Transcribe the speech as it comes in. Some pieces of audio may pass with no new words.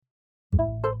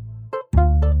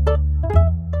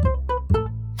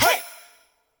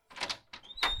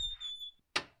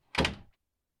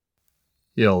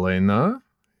Yelena,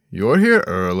 you're here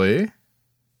early.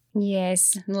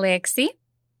 Yes, Lexi.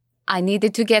 I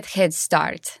needed to get head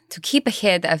start to keep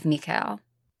ahead of Mikhail.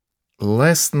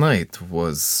 Last night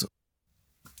was...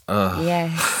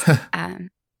 Yes,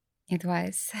 it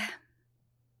was.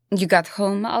 You got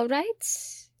home all right?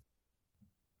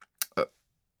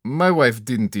 My wife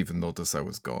didn't even notice I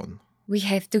was gone. We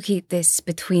have to keep this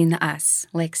between us,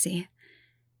 Lexi.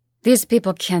 These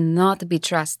people cannot be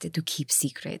trusted to keep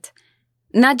secret.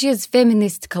 Nadia's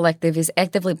feminist collective is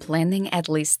actively planning at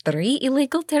least 3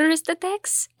 illegal terrorist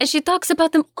attacks, and she talks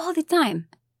about them all the time.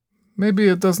 Maybe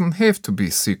it doesn't have to be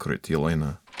secret,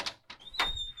 Yelena.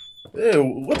 Hey,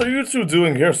 what are you two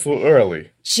doing here so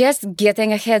early? Just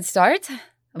getting a head start?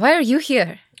 Why are you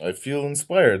here? I feel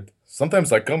inspired.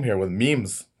 Sometimes I come here when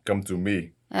memes come to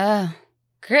me. Oh,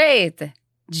 great.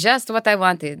 Just what I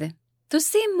wanted. To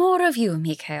see more of you,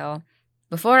 Mikhail,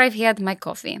 before I've had my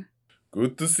coffee.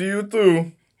 Good to see you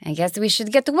too. I guess we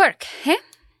should get to work, eh?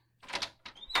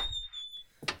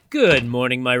 Good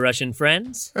morning, my Russian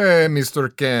friends. Hey,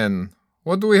 Mr. Ken.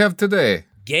 What do we have today?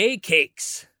 Gay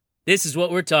cakes. This is what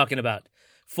we're talking about.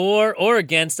 For or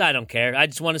against, I don't care. I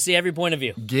just want to see every point of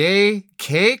view. Gay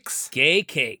cakes? Gay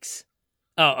cakes.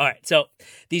 Oh, all right. So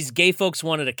these gay folks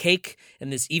wanted a cake,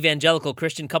 and this evangelical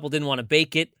Christian couple didn't want to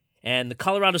bake it, and the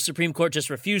Colorado Supreme Court just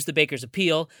refused the baker's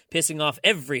appeal, pissing off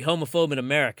every homophobe in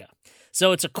America.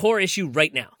 So it's a core issue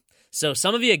right now. So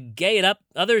some of you gay it up,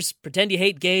 others pretend you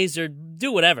hate gays, or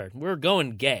do whatever. We're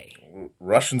going gay.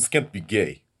 Russians can't be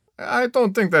gay. I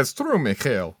don't think that's true,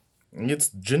 Mikhail. It's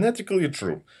genetically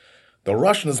true. The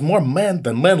Russian is more man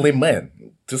than manly man.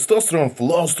 Testosterone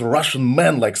flows to Russian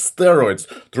men like steroids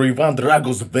through Ivan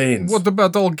Drago's veins. What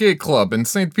about all gay club in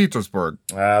St. Petersburg?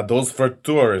 Those for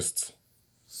tourists.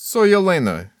 So,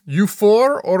 Yelena, you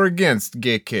for or against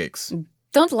gay cakes?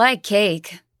 Don't like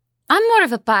cake. I'm more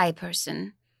of a pie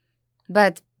person.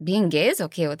 But being gay is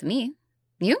okay with me.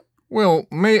 You? Well,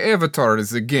 my avatar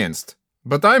is against,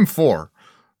 but I'm for.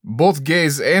 Both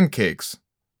gays and cakes.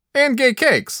 And gay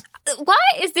cakes. Why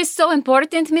is this so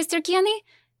important, Mr. Kenny?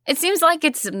 It seems like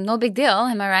it's no big deal,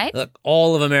 am I right? Look,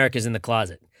 all of America's in the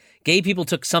closet. Gay people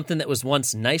took something that was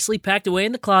once nicely packed away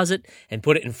in the closet and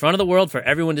put it in front of the world for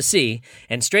everyone to see,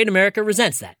 and straight America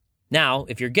resents that. Now,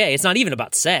 if you're gay, it's not even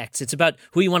about sex. It's about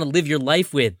who you want to live your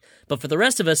life with. But for the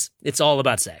rest of us, it's all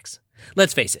about sex.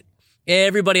 Let's face it.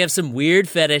 Everybody has some weird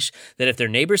fetish that if their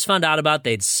neighbors found out about,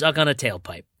 they'd suck on a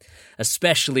tailpipe.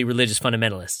 Especially religious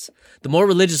fundamentalists. The more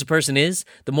religious a person is,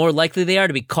 the more likely they are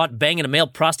to be caught banging a male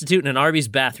prostitute in an Arby's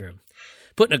bathroom.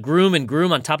 Putting a groom and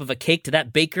groom on top of a cake to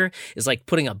that baker is like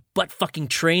putting a butt-fucking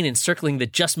train encircling the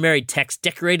just married text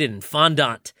decorated in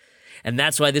fondant. And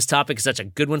that's why this topic is such a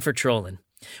good one for trolling.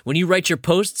 When you write your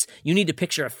posts, you need to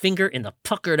picture a finger in the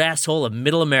puckered asshole of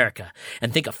middle America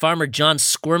and think of Farmer John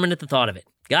squirming at the thought of it.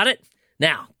 Got it?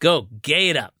 Now, go gay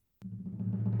it up.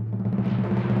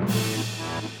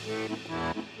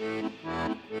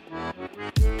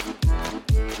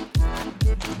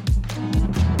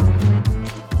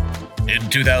 In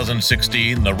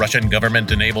 2016, the Russian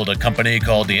government enabled a company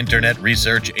called the Internet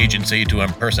Research Agency to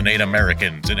impersonate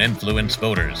Americans and influence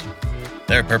voters.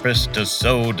 Their purpose, to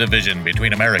sow division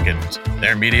between Americans,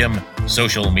 their medium,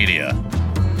 social media.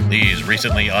 These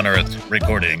recently unearthed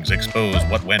recordings expose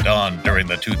what went on during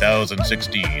the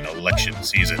 2016 election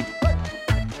season.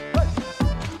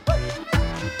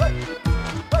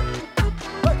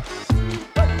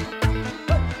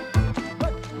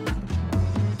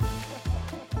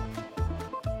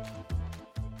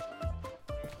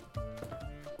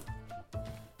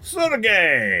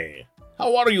 Sergey,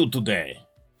 how are you today?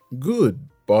 Good,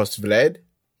 Boss Vlad.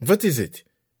 What is it?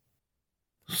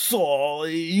 So,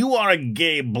 you are a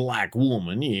gay black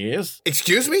woman, yes?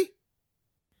 Excuse me?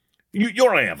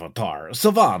 Your avatar,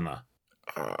 Savannah.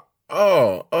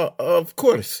 Of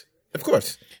course. Of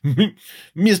course.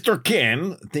 Mr.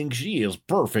 Ken thinks she is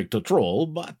perfect to troll,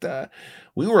 but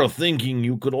we were thinking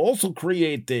you could also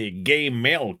create a gay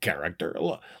male character,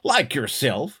 like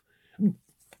yourself,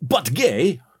 but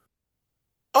gay.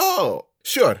 Oh,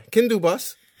 sure. Can do,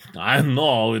 boss. I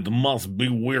know it must be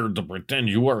weird to pretend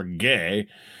you are gay.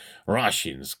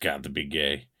 Russians can't be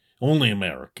gay. Only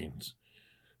Americans.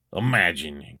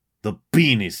 Imagine the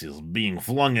penises being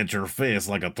flung at your face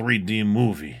like a 3D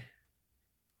movie.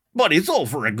 But it's all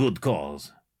for a good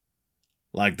cause.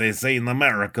 Like they say in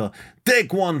America,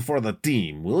 take one for the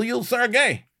team, will you,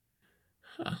 Sergey?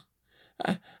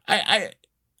 I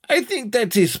think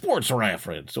that's a sports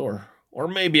reference, or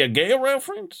maybe a gay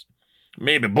reference?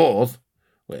 Maybe both.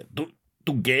 Wait,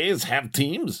 do gays have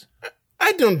teams?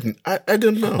 I don't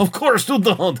know. Of course you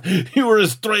don't. You were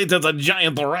as straight as a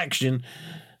giant erection.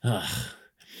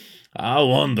 I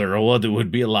wonder what it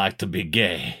would be like to be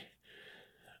gay.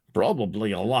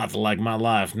 Probably a lot like my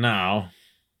life now.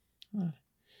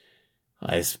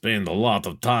 I spend a lot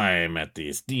of time at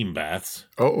the steam baths.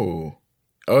 Oh,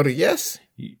 yes?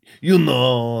 You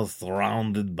know,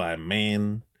 surrounded by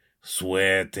men,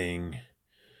 sweating,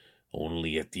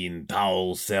 only a thin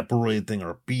towel separating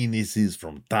our penises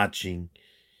from touching.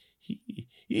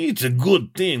 It's a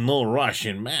good thing no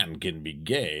Russian man can be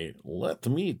gay, let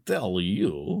me tell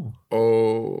you.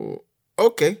 Oh,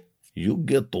 okay. You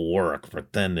get to work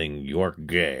pretending you're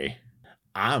gay.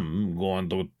 I'm going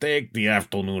to take the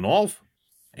afternoon off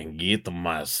and get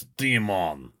my steam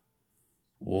on.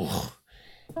 Ugh.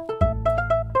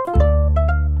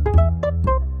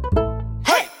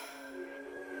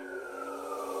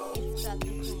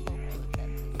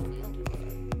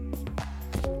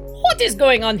 What is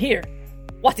going on here?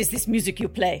 What is this music you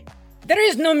play? There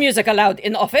is no music allowed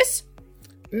in office.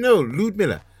 No,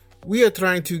 Ludmilla. We are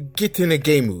trying to get in a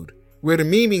gay mood. We're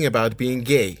memeing about being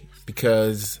gay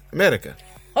because America.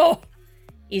 Oh,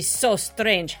 it's so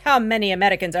strange how many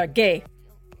Americans are gay.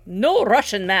 No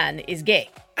Russian man is gay.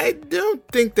 I don't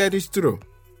think that is true.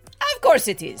 Of course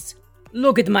it is.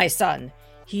 Look at my son.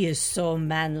 He is so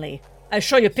manly. I'll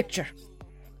show you a picture.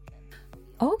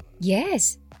 Oh,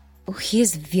 yes. Oh, he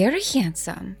is very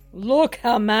handsome. Look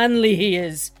how manly he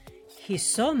is. He's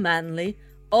so manly.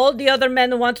 All the other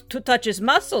men want to touch his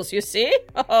muscles, you see?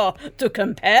 Oh, to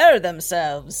compare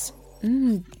themselves.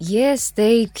 Yes,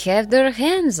 they have their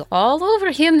hands all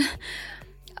over him.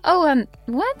 Oh,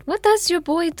 what does your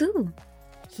boy do?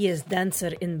 He is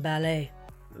dancer in ballet.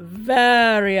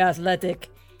 Very athletic.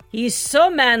 He's so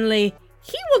manly,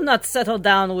 he will not settle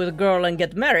down with a girl and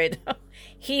get married.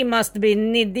 He must be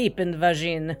knee-deep in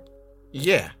vagine.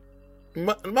 Yeah,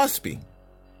 must be.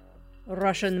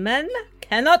 Russian men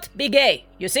cannot be gay,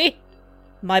 you see?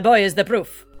 My boy is the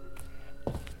proof.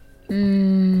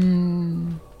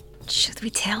 Should we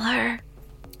tell her?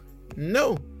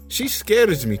 No, she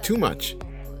scares me too much.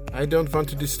 I don't want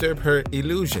to disturb her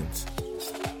illusions.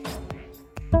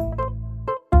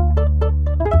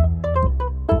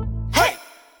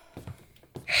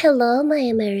 Hello, my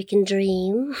American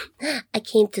dream. I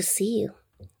came to see you.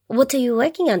 What are you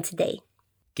working on today?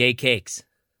 Gay cakes.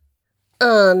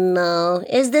 Oh no,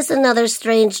 is this another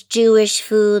strange Jewish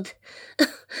food?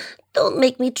 Don't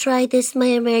make me try this, my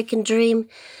American dream.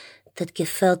 That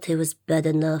gefilte was bad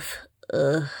enough.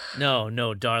 Ugh.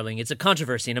 No, darling. It's a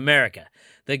controversy in America.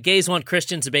 The gays want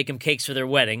Christians to bake them cakes for their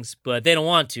weddings, but they don't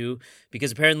want to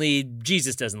because apparently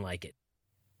Jesus doesn't like it.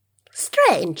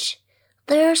 Strange.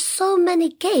 There are so many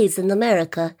gays in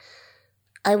America.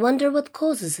 I wonder what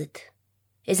causes it.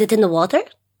 Is it in the water?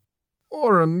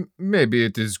 Or maybe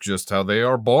it is just how they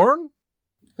are born?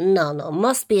 No,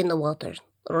 must be in the water.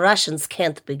 Russians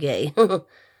can't be gay.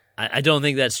 I don't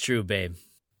think that's true, babe.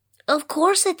 Of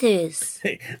course it is.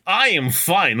 Hey, I am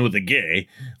fine with the gay,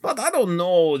 but I don't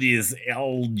know this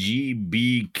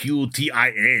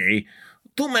LGBTQTIA.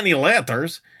 Too many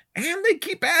letters, and they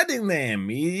keep adding them.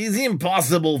 It's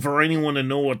impossible for anyone to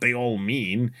know what they all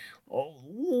mean.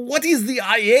 What is the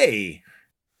IA?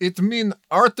 It mean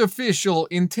artificial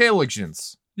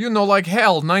intelligence. You know, like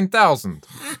HAL 9000.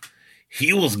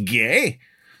 He was gay?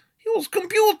 He was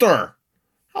computer.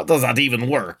 How does that even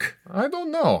work? I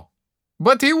don't know.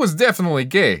 But he was definitely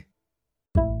gay.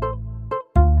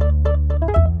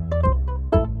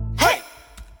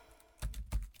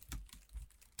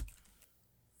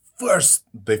 First,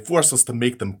 they force us to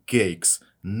make them cakes.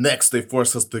 Next, they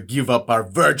force us to give up our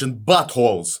virgin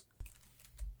buttholes.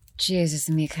 Jesus,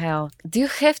 Mikhail, do you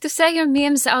have to say your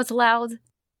memes out loud?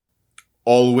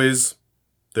 Always.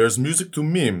 There's music to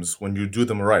memes when you do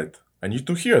them right. I need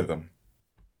to hear them.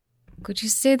 Could you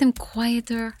say them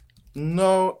quieter?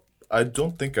 No, I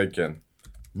don't think I can.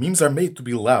 Memes are made to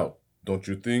be loud, don't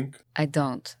you think? I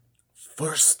don't.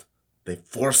 First, they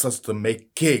force us to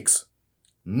make cakes.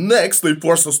 Next, they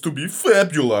force us to be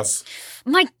fabulous.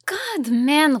 My God,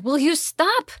 man, will you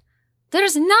stop?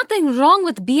 There's nothing wrong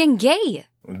with being gay.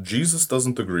 Jesus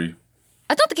doesn't agree.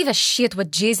 I don't give a shit what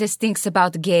Jesus thinks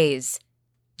about gays.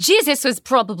 Jesus was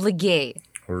probably gay.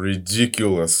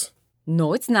 Ridiculous.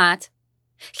 No, it's not.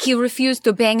 He refused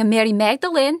to bang Mary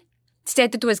Magdalene.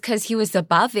 Said it was because he was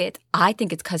above it. I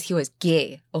think it's because he was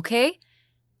gay, okay?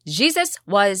 Jesus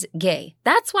was gay.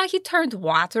 That's why he turned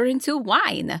water into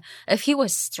wine. If he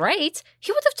was straight,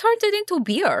 he would have turned it into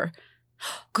beer.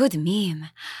 Good meme.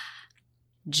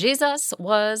 Jesus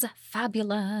was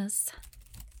fabulous.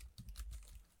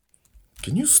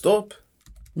 Can you stop?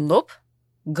 Nope.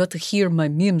 Gotta hear my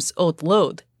memes out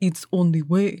loud. It's only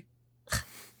way.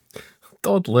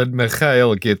 Don't let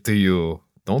Mikhail get to you.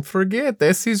 Don't forget,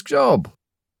 that's his job.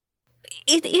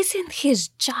 It isn't his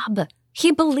job.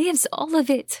 He believes all of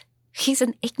it. He's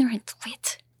an ignorant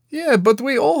wit. Yeah, but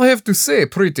we all have to say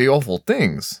pretty awful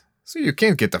things, so you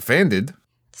can't get offended.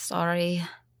 Sorry.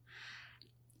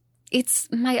 It's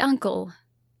my uncle.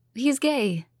 He's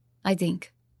gay, I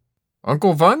think.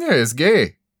 Uncle Vanya is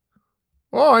gay.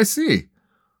 Oh, I see.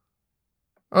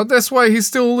 Oh, that's why he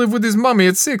still live with his mommy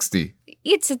at 60.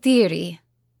 It's a theory.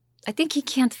 I think he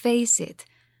can't face it.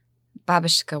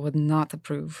 Babushka would not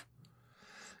approve.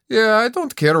 Yeah, I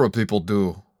don't care what people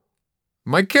do.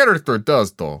 My character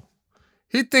does, though.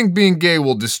 He think being gay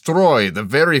will destroy the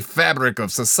very fabric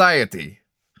of society.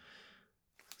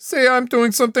 Say I'm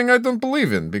doing something I don't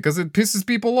believe in because it pisses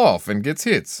people off and gets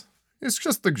hits. It's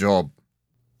just a job.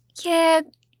 Yeah,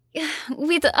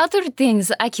 with other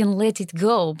things I can let it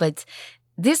go, but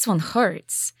this one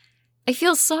hurts. I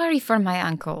feel sorry for my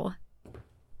uncle.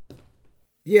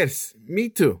 Yes, me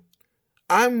too.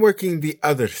 I'm working the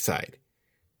other side.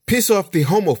 Piss off the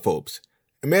homophobes.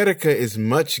 America is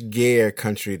much gayer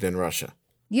country than Russia.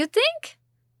 You think?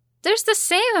 There's the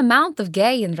same amount of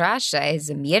gay in Russia as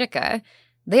America.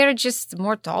 They're just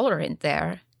more tolerant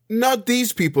there. Not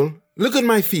these people. Look at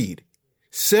my feed.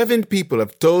 7 people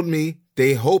have told me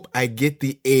they hope I get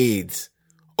the AIDS.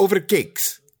 Over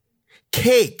cakes.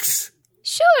 Cakes!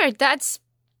 Sure, that's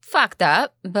fucked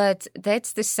up, but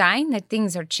that's the sign that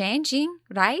things are changing,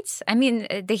 right? I mean,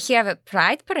 they have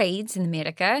pride parades in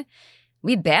America.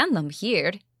 We ban them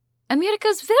here.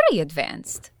 America's very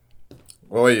advanced.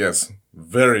 Oh yes,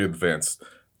 very advanced.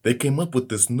 They came up with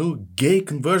this new gay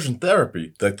conversion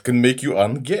therapy that can make you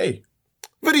un-gay.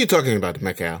 What are you talking about,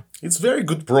 Mikhail? It's a very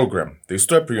good program. They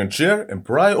strap you in a chair and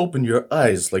pry open your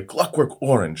eyes like Clockwork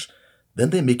Orange. Then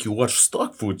they make you watch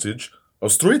stock footage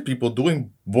of straight people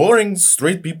doing boring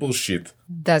straight people shit.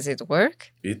 Does it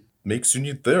work? It makes you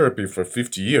need therapy for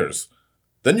 50 years.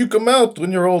 Then you come out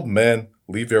when you're old man,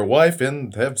 leave your wife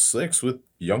and have sex with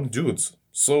young dudes.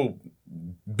 So,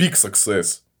 big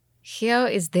success. How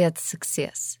is that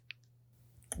success?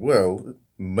 Well,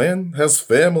 man has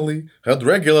family, had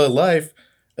regular life,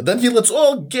 and then he lets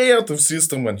all gay out of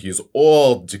system when he's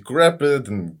old, decrepit,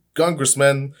 and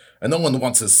congressman, and no one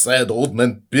wants his sad old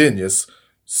man penis.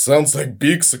 Sounds like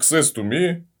big success to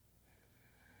me.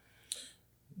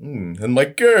 And my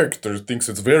character thinks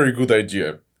it's a very good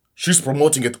idea. She's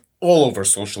promoting it all over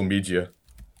social media.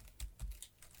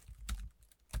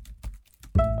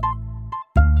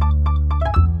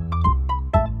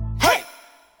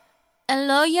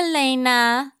 Hello,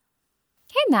 Yelena.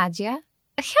 Hey, Nadia.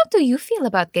 How do you feel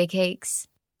about gay cakes?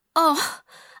 Oh,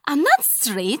 I'm not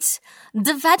straight.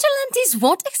 The Vigilantes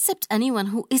won't accept anyone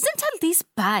who isn't at least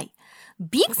bi.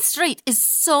 Being straight is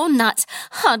so not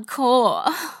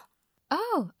hardcore.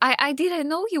 Oh, I didn't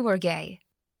know you were gay.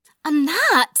 I'm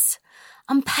not.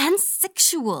 I'm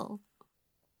pansexual.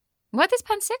 What is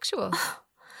pansexual?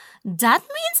 That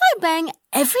means I bang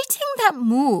everything that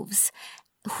moves.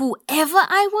 Whoever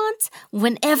I want,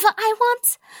 whenever I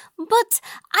want. But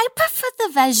I prefer the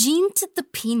vagine to the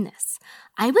penis.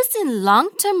 I was in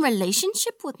long-term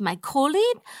relationship with my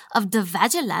co-lead of the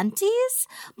Vigilantes,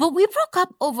 but we broke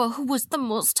up over who was the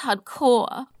most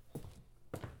hardcore.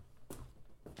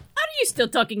 Are you still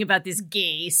talking about this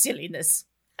gay silliness?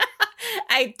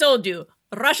 I told you,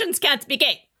 Russians can't be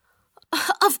gay.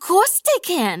 Of course they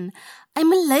can.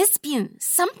 I'm a lesbian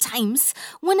sometimes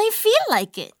when I feel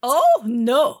like it. Oh,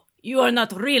 no. You are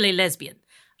not really lesbian.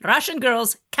 Russian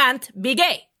girls can't be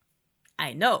gay.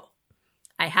 I know.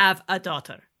 I have a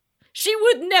daughter. She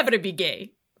would never be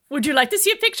gay. Would you like to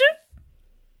see a picture?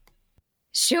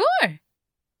 Sure.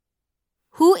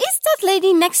 Who is that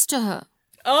lady next to her?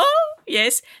 Oh,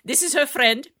 yes. This is her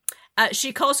friend.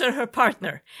 She calls her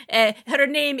partner. Her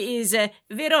name is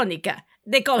Veronica.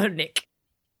 They call her Nick.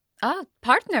 Oh,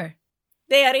 partner.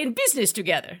 They are in business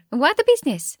together. What a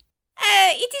business?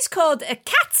 It is called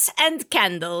Cats and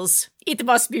Candles. It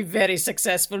must be very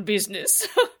successful business.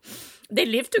 They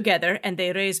live together and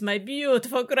they raise my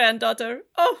beautiful granddaughter.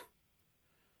 Oh,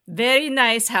 very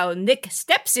nice how Nick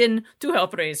steps in to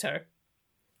help raise her.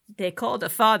 They call the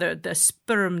father the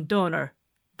sperm donor.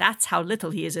 That's how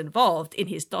little he is involved in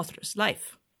his daughter's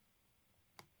life.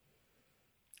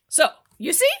 So,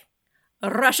 you see?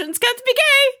 Russians can't be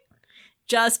gay.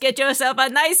 Just get yourself a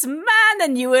nice man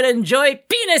and you will enjoy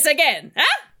penis again,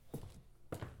 huh?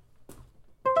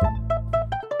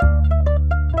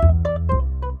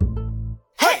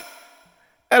 Hey!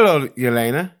 Hello,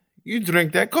 Yelena. You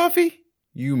drink that coffee?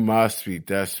 You must be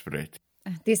desperate.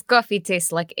 This coffee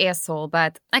tastes like asshole,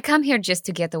 but I come here just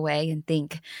to get away and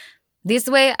think. This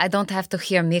way, I don't have to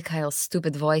hear Mikhail's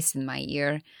stupid voice in my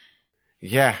ear.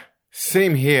 Yeah,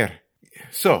 Same here.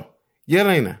 So,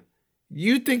 Yelena,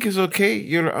 you think it's okay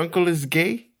your uncle is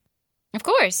gay? Of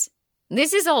course.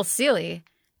 This is all silly.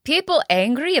 People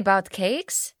angry about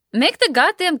cakes? Make the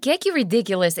goddamn cake, you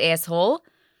ridiculous asshole.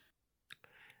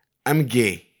 I'm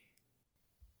gay.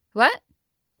 What?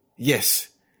 Yes.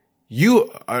 You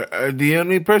are the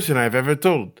only person I've ever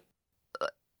told.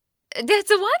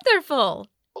 That's wonderful.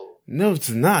 No, it's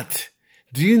not.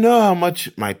 Do you know how much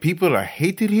my people are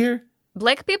hated here?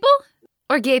 Black people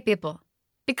or gay people?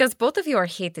 Because both of you are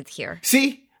hated here.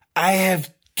 See? I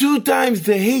have 2 times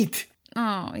the hate.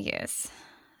 Oh, yes.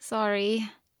 Sorry.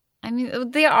 I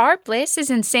mean, there are places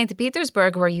in St.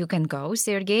 Petersburg where you can go,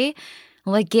 Sergei.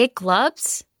 Like gay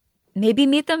clubs. Maybe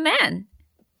meet a man.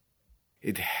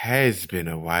 It has been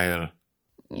a while.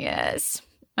 Yes,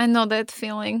 I know that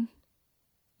feeling.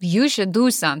 You should do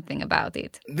something about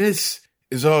it. This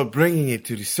is all bringing it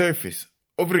to the surface.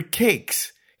 Over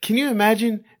cakes. Can you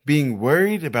imagine being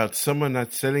worried about someone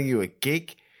not selling you a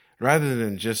cake rather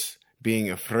than just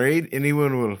being afraid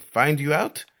anyone will find you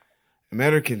out?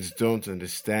 Americans don't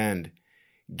understand.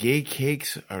 Gay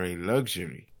cakes are a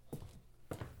luxury.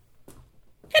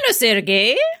 Hello,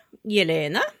 Sergei.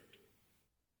 Yelena.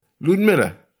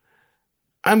 Ludmila,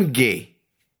 I'm gay.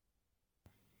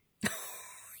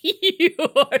 You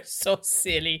are so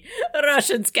silly.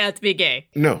 Russians can't be gay.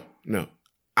 No,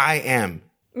 I am.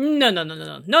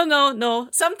 No.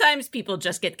 Sometimes people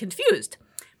just get confused.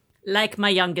 Like my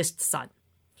youngest son.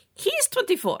 He's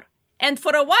 24, and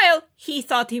for a while, he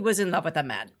thought he was in love with a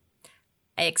man.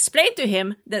 I explained to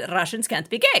him that Russians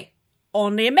can't be gay.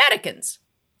 Only Americans.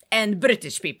 And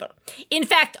British people. In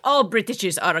fact, all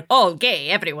Britishes are all gay,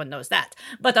 everyone knows that.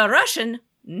 But a Russian,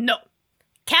 no.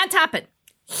 Can't happen.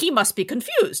 He must be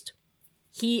confused.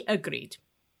 He agreed.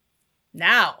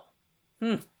 Now,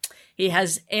 he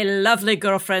has a lovely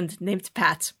girlfriend named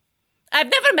Pat. I've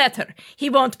never met her. He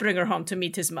won't bring her home to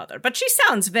meet his mother, but she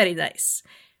sounds very nice.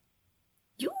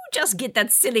 You just get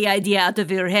that silly idea out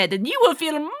of your head and you will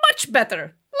feel much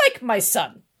better, like my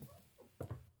son.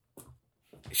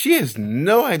 She has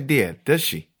no idea, does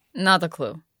she? Not a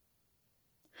clue.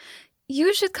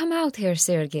 You should come out here,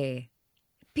 Sergei.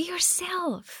 Be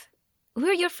yourself.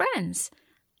 We're your friends.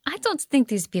 I don't think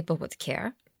these people would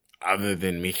care. Other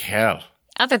than Mikhail.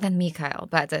 Other than Mikhail,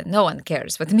 but no one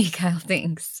cares what Mikhail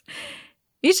thinks.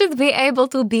 You should be able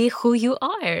to be who you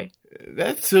are.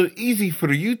 That's so easy for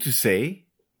you to say.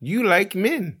 You like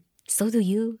men. So do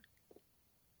you.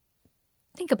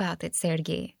 Think about it,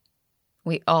 Sergei.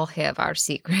 We all have our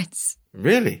secrets.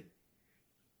 Really?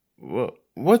 Well,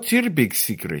 what's your big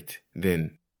secret,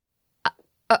 then?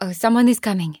 Someone is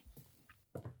coming.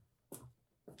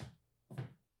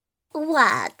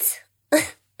 What?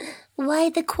 Why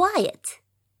the quiet?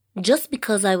 Just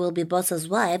because I will be boss's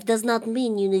wife does not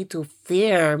mean you need to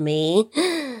fear me.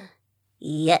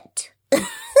 Yet.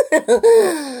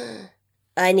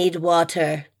 I need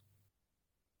water.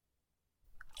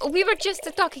 We were just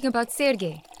talking about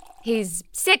Sergei. His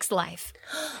sex life.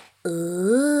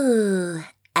 Ooh,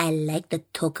 I like the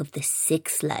talk of the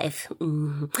sex life.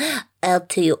 I'll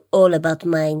tell you all about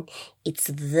mine. It's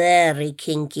very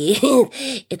kinky.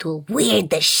 It will weird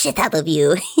the shit out of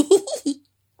you.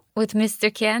 With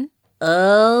Mr. Ken?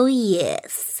 Oh,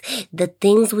 yes. The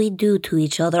things we do to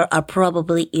each other are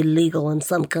probably illegal in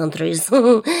some countries.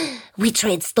 We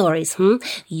trade stories,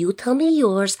 You tell me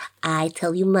yours, I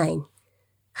tell you mine.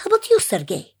 How about you,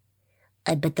 Sergei?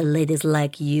 I bet the ladies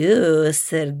like you,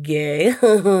 Sergei.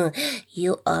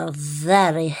 You are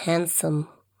very handsome.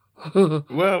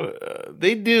 Well,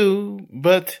 they do,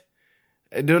 but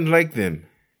I don't like them.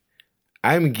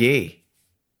 I'm gay.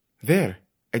 There,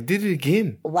 I did it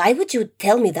again. Why would you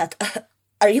tell me that?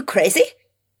 Are you crazy?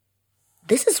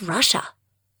 This is Russia.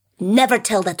 Never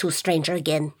tell that to a stranger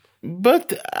again.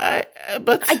 But I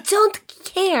don't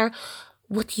care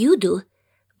what you do,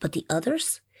 but the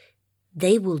others,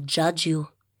 they will judge you.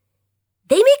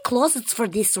 They make closets for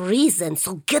this reason,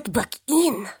 so get back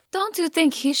in. Don't you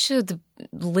think he should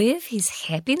live his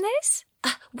happiness?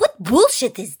 What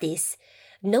bullshit is this?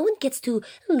 No one gets to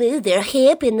live their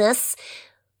happiness.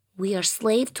 We are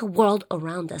slave to the world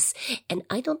around us, and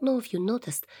I don't know if you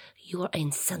noticed, you're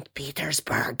in St.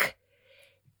 Petersburg.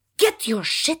 Get your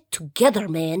shit together,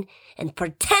 man, and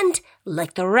pretend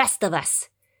like the rest of us.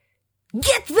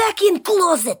 Get back in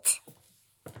closet!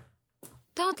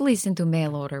 Don't listen to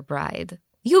mail order bride.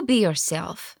 You be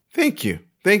yourself. Thank you,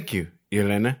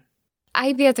 Yelena.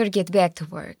 I better get back to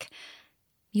work.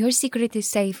 Your secret is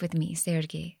safe with me,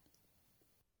 Sergei.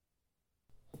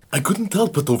 I couldn't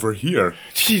help but overhear.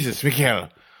 Jesus, Mikhail,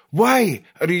 why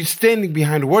are you standing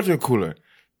behind a water cooler?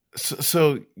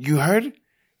 So you heard?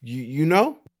 You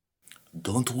know?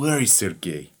 Don't worry,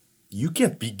 Sergey. You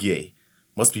can't be gay.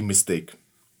 Must be mistake.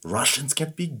 Russians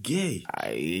can't be gay.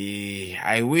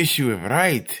 I wish you were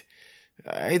right.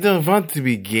 I don't want to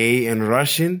be gay and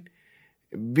Russian.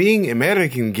 Being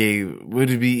American gay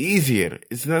would be easier.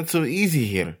 It's not so easy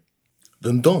here.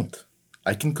 Then don't.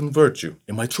 I can convert you.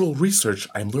 In my troll research,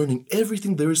 I'm learning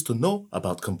everything there is to know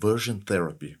about conversion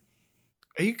therapy.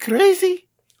 Are you crazy?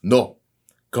 No.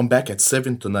 Come back at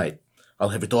 7 tonight. I'll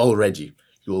have it all ready.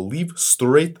 You'll leave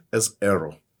straight as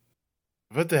arrow.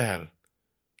 What the hell?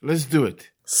 Let's do it.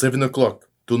 7 o'clock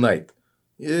tonight.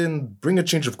 And bring a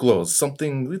change of clothes,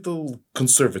 something little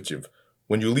conservative.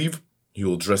 When you leave,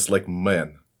 you'll dress like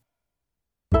man.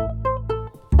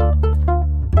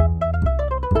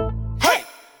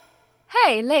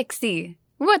 Hey, Lexi,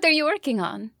 what are you working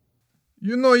on?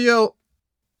 You know, Yel,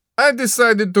 I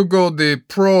decided to go the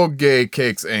pro-gay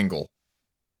cakes angle.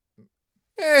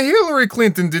 Hillary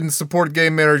Clinton didn't support gay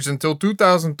marriage until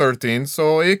 2013,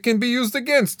 so it can be used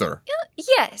against her.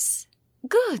 Yes.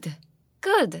 Good.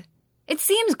 Good. It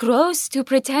seems gross to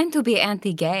pretend to be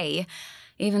anti-gay,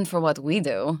 even for what we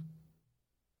do.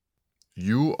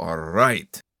 You are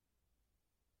right.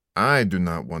 I do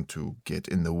not want to get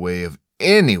in the way of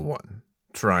anyone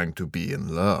trying to be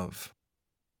in love.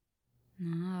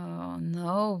 No,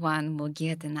 no one will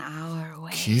get in our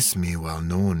way. Kiss me while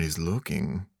no one is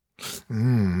looking.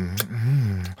 Oh,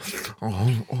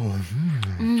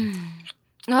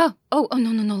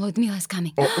 no, Ludmila's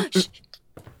coming. Shh.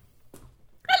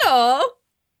 Hello.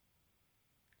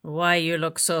 Why you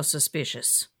look so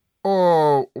suspicious?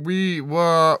 Oh, we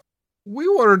were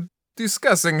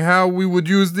discussing how we would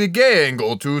use the gay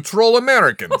angle to troll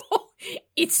Americans.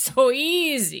 It's so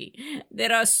easy.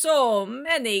 There are so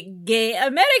many gay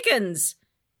Americans.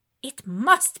 It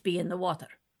must be in the water.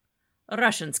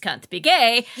 Russians can't be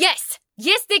gay. Yes,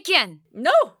 they can.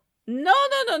 No.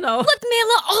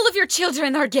 Ludmila, all of your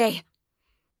children are gay.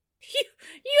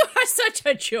 You are such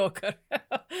a joker.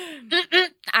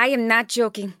 I am not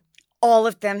joking. All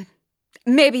of them.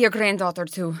 Maybe your granddaughter,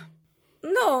 too.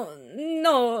 No.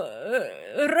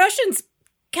 Russians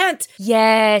can't.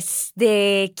 Yes,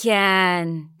 they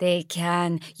can. They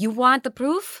can. You want the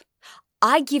proof?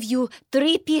 I give you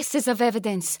 3 pieces of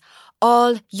evidence.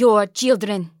 All your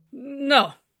children.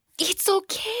 No. It's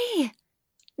okay.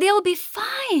 They'll be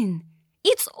fine.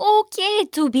 It's okay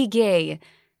to be gay.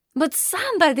 But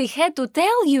somebody had to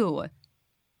tell you.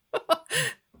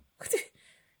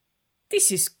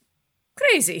 This is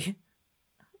crazy.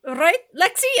 Right,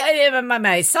 Lexi?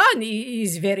 My son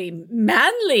is very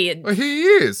manly. He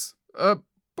is.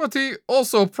 But he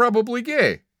also probably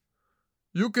gay.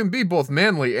 You can be both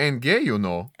manly and gay, you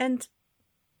know. And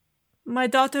my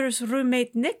daughter's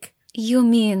roommate, Nick? You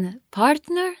mean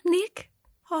partner, Nick?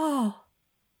 Oh.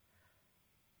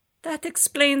 That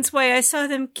explains why I saw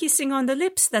them kissing on the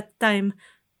lips that time.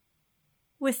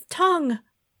 With tongue.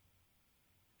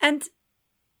 And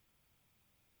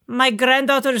my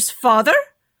granddaughter's father?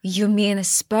 You mean a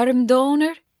sperm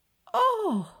donor?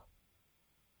 Oh.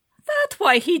 That's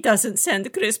why he doesn't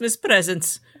send Christmas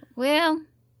presents. Well,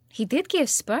 he did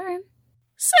give sperm.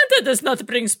 Santa does not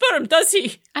bring sperm, does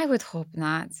he? I would hope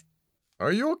not.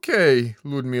 Are you okay,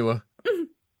 Ludmila?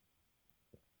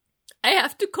 I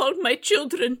have to call my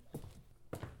children.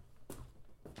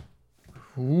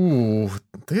 Ooh,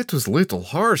 that was a little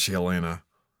harsh, Helena.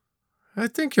 I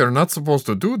think you're not supposed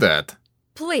to do that.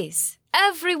 Please,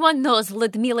 everyone knows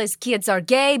Ludmila's kids are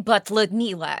gay, but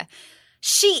Ludmila,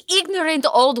 she ignorant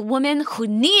old woman who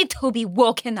need to be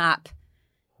woken up.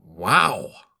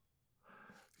 Wow.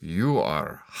 You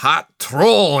are hot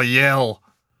troll, Yell.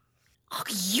 Oh,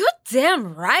 you're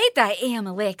damn right I am,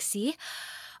 Alexei.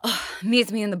 Oh,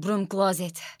 meet me in the broom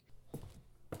closet.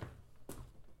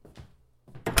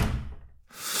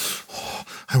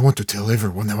 I want to tell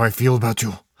everyone how I feel about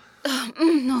you.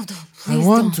 No, please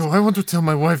don't. I want to tell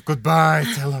my wife goodbye.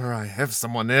 Tell her I have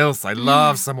someone else. I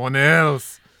love someone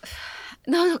else.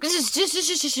 No, just,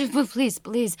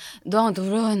 please, don't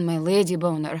ruin my lady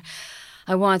boner.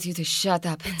 I want you to shut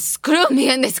up and screw me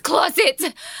in this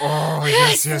closet. Oh,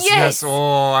 yes.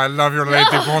 Oh, I love your lady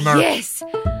boner. Yes.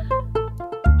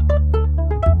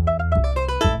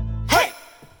 Hey!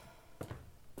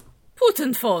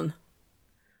 Putin phone.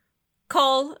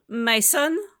 Call my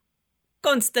son,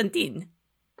 Konstantin.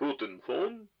 Putin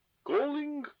phone.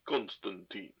 Calling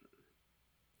Konstantin.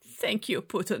 Thank you,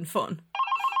 Putin phone.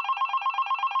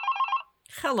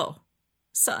 Hello,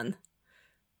 son.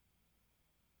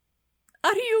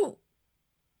 Are you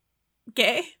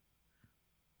gay?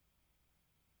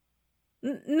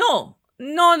 No.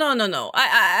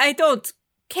 I don't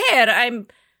care. I'm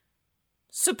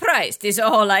surprised is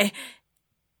all.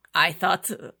 I thought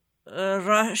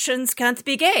Russians can't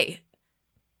be gay.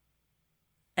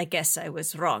 I guess I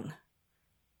was wrong.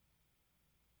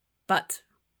 But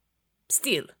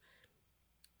still,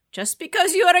 just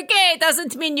because you are gay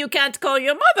doesn't mean you can't call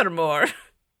your mother more.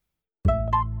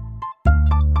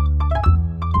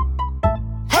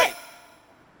 Hey!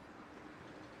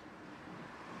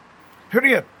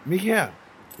 Hurry up, Mikhail.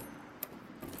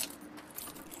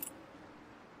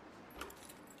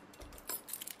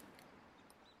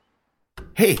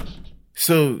 Hey,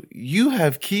 so you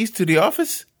have keys to the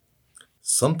office?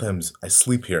 Sometimes I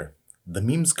sleep here. The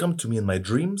memes come to me in my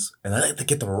dreams, and I like to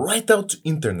get them right out to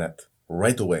internet,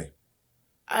 right away.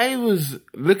 I was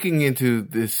looking into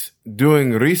this,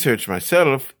 doing research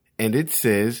myself, and it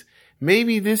says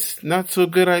maybe this not so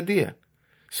good idea.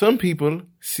 Some people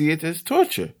see it as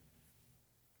torture.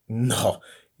 No,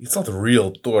 it's not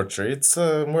real torture. It's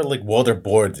more like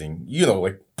waterboarding. You know,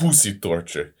 like pussy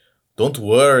torture. Don't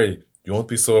worry. You won't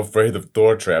be so afraid of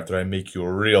torture after I make you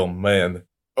a real man.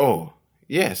 Oh,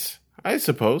 yes, I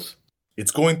suppose.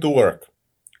 It's going to work.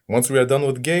 Once we are done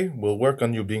with gay, we'll work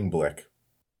on you being black.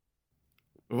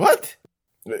 What?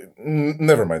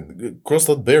 Never mind. Cross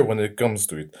that bear when it comes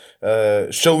to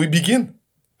it. Shall we begin?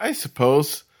 I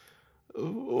suppose.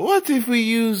 What if we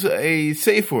use a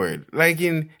safe word, like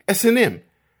in S&M?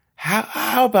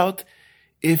 How about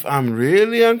if I'm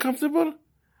really uncomfortable,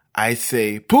 I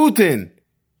say Putin,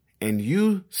 and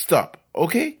you stop,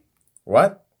 okay?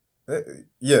 What?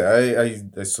 Yeah,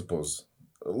 I suppose.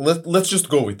 Let's just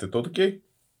go with it, okay?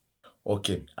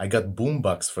 Okay, I got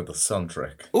boombox for the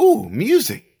soundtrack. Ooh,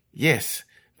 music. Yes,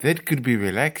 that could be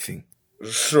relaxing.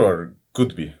 Sure,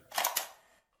 could be.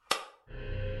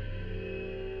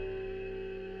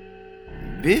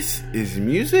 This is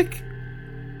music?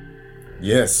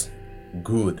 Yes,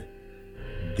 good.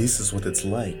 This is what it's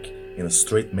like in a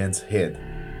straight man's head.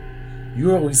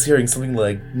 You're always hearing something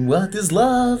like, "What is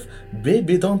love?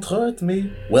 Baby, don't hurt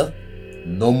me." Well,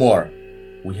 no more.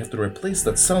 We have to replace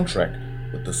that soundtrack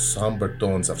with the somber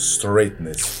tones of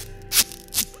straightness.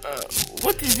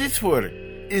 What is this for?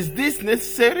 Is this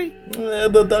necessary?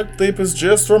 The duct tape is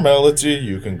just formality.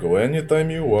 You can go anytime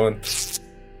you want.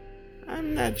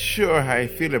 I'm not sure how I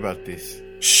feel about this.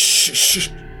 Shh.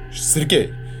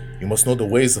 Sergei, you must know the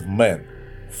ways of man.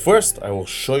 First, I will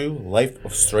show you life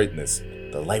of straightness.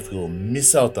 The life you will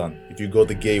miss out on if you go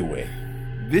the gay way.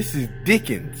 This is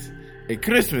Dickens, A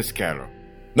Christmas Carol.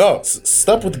 No,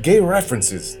 stop with gay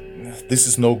references. This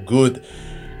is no good.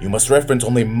 You must reference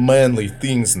only manly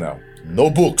things now. No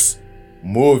books.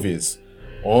 Movies.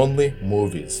 Only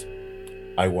movies.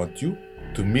 I want you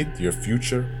to meet your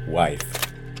future wife.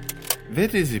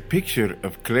 That is a picture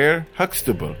of Claire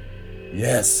Huxtable.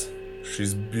 Yes,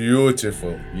 she's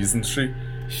beautiful, isn't she?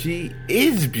 She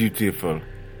is beautiful.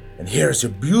 And here's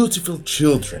your beautiful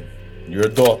children. Your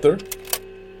daughter.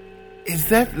 Is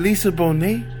that Lisa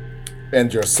Bonet?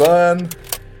 And your son.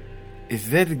 Is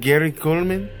that Gary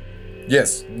Coleman?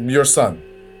 Yes, your son.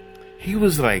 He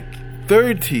was like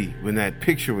 30 when that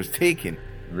picture was taken.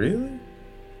 Really?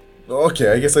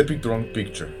 Okay, I guess I picked the wrong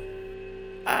picture.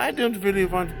 I don't really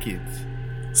want kids.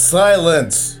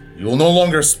 Silence! You will no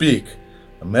longer speak.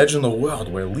 Imagine a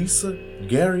world where Lisa,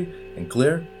 Gary, and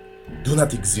Claire do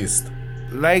not exist.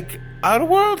 Like our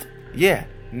world? Yeah,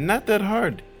 not that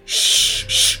hard.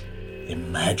 Shh.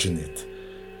 Imagine it.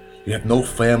 You have no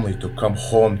family to come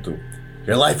home to.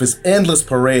 Your life is endless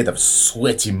parade of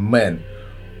sweaty men,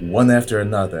 one after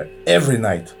another, every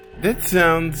night. That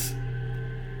sounds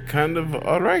kind of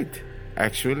alright,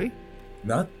 actually.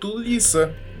 Not to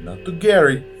Lisa, not to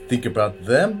Gary. Think about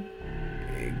them.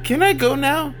 Can I go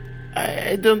now?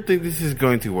 I don't think this is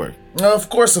going to work. Of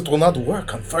course it will not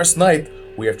work on first night.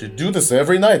 We have to do this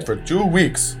every night for 2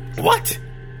 weeks. What?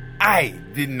 I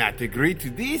did not agree to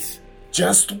this.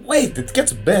 Just wait, it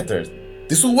gets better.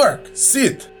 This will work.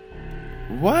 Sit.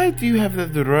 Why do you have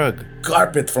that rug?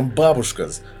 Carpet from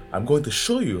Babushka's. I'm going to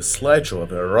show you a slideshow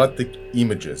of erotic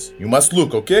images. You must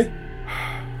look, okay?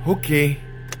 Okay.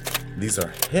 These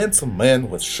are handsome men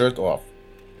with shirt off.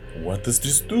 What does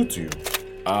this do to you?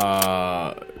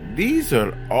 These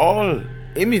are all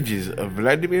images of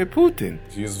Vladimir Putin.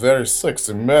 He is very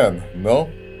sexy man, no?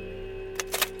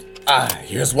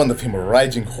 Here's one of him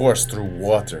riding horse through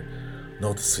water.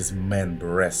 Notice his man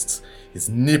breasts. His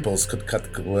nipples could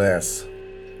cut glass.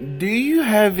 Do you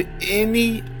have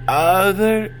any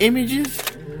other images?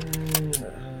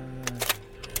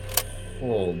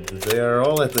 Hold, they are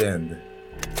all at the end.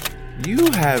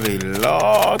 You have a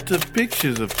lot of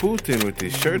pictures of Putin with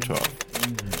his shirt off.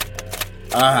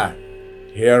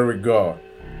 Here we go.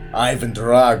 Ivan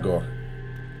Drago.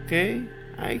 Okay,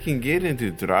 I can get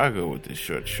into Drago with the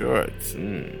short shorts.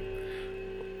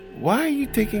 Why are you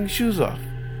taking shoes off?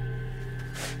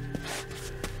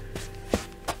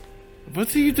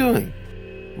 What are you doing?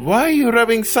 Why are you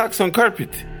rubbing socks on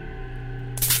carpet?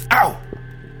 Ow!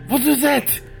 What was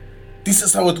that? This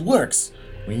is how it works.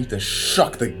 We need to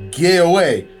shock the gay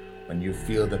away. When you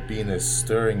feel the penis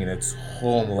stirring in its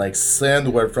home like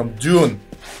sandworm from Dune,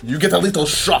 you get a little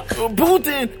shock.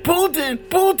 Putin! Putin!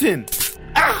 Putin!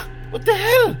 Ah! What the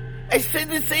hell? I said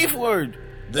the safe word.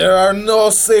 There are no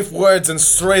safe words in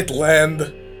straight land.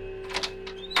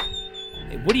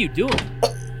 Hey, what are you doing?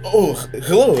 Hello,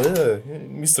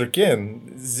 Mr.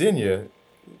 Ken, Xenia.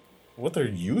 What are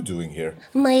you doing here?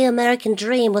 My American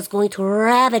dream was going to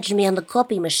ravage me on the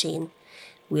copy machine.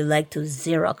 We like to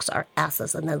Xerox our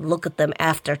asses and then look at them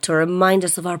after to remind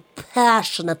us of our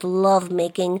passionate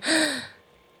lovemaking.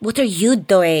 What are you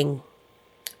doing?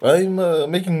 I'm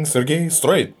making Sergei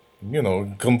straight. You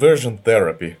know, conversion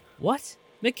therapy. What?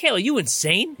 Mikhail, are you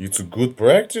insane? It's a good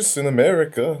practice in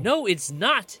America. No, it's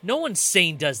not. No one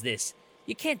sane does this.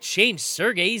 You can't change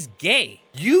Sergei. He's gay.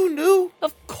 You knew?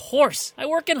 Of course. I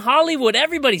work in Hollywood.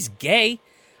 Everybody's gay.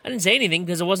 I didn't say anything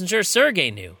because I wasn't sure Sergei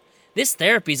knew. This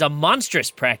therapy is a monstrous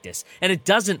practice, and it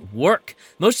doesn't work.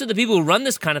 Most of the people who run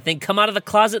this kind of thing come out of the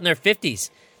closet in their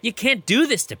 50s. You can't do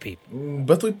this to people.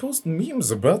 But we post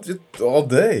memes about it all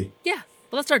day. Yeah,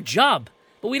 well, that's our job.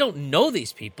 But we don't know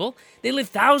these people. They live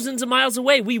thousands of miles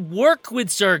away. We work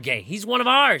with Sergei. He's one of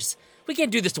ours. We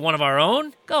can't do this to one of our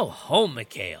own. Go home,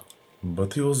 Mikhail.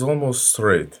 But he was almost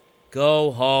straight.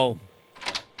 Go home.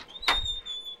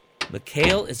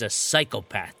 Mikhail is a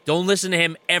psychopath. Don't listen to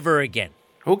him ever again.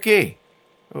 Okay.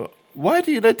 Why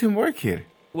do you let him work here?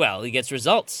 Well, he gets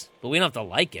results, but we don't have to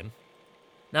like him.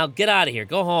 Now get out of here.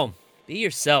 Go home. Be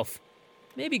yourself.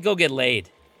 Maybe go get laid.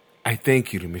 I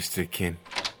thank you, Mr. Ken.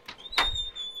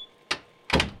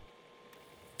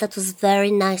 That was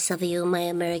very nice of you, my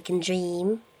American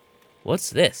dream. What's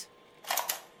this?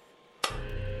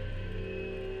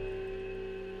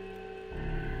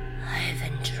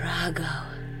 Ivan Drago.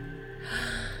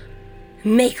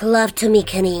 Make love to me,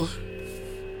 Kenny.